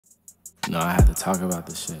No, I had to talk about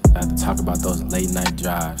this shit. I had to talk about those late night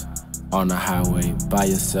drives on the highway by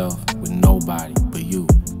yourself with nobody but you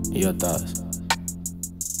and your thoughts.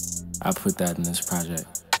 I put that in this project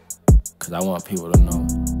because I want people to know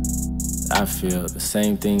I feel the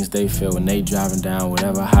same things they feel when they driving down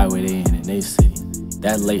whatever highway they in their city.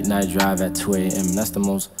 That late night drive at 2 a.m., that's the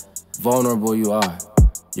most vulnerable you are.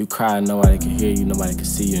 You cry and nobody can hear you, nobody can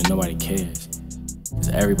see you, and nobody cares. Cause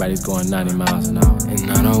everybody's going 90 miles an hour. And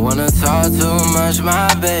I don't wanna talk too much,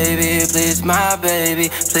 my baby. Please, my baby,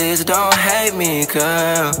 please don't hate me,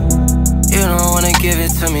 girl. You don't wanna give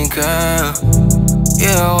it to me, girl. You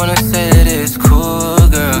don't wanna say that it's cool,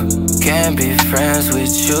 girl. Can't be friends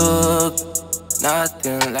with you,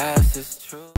 nothing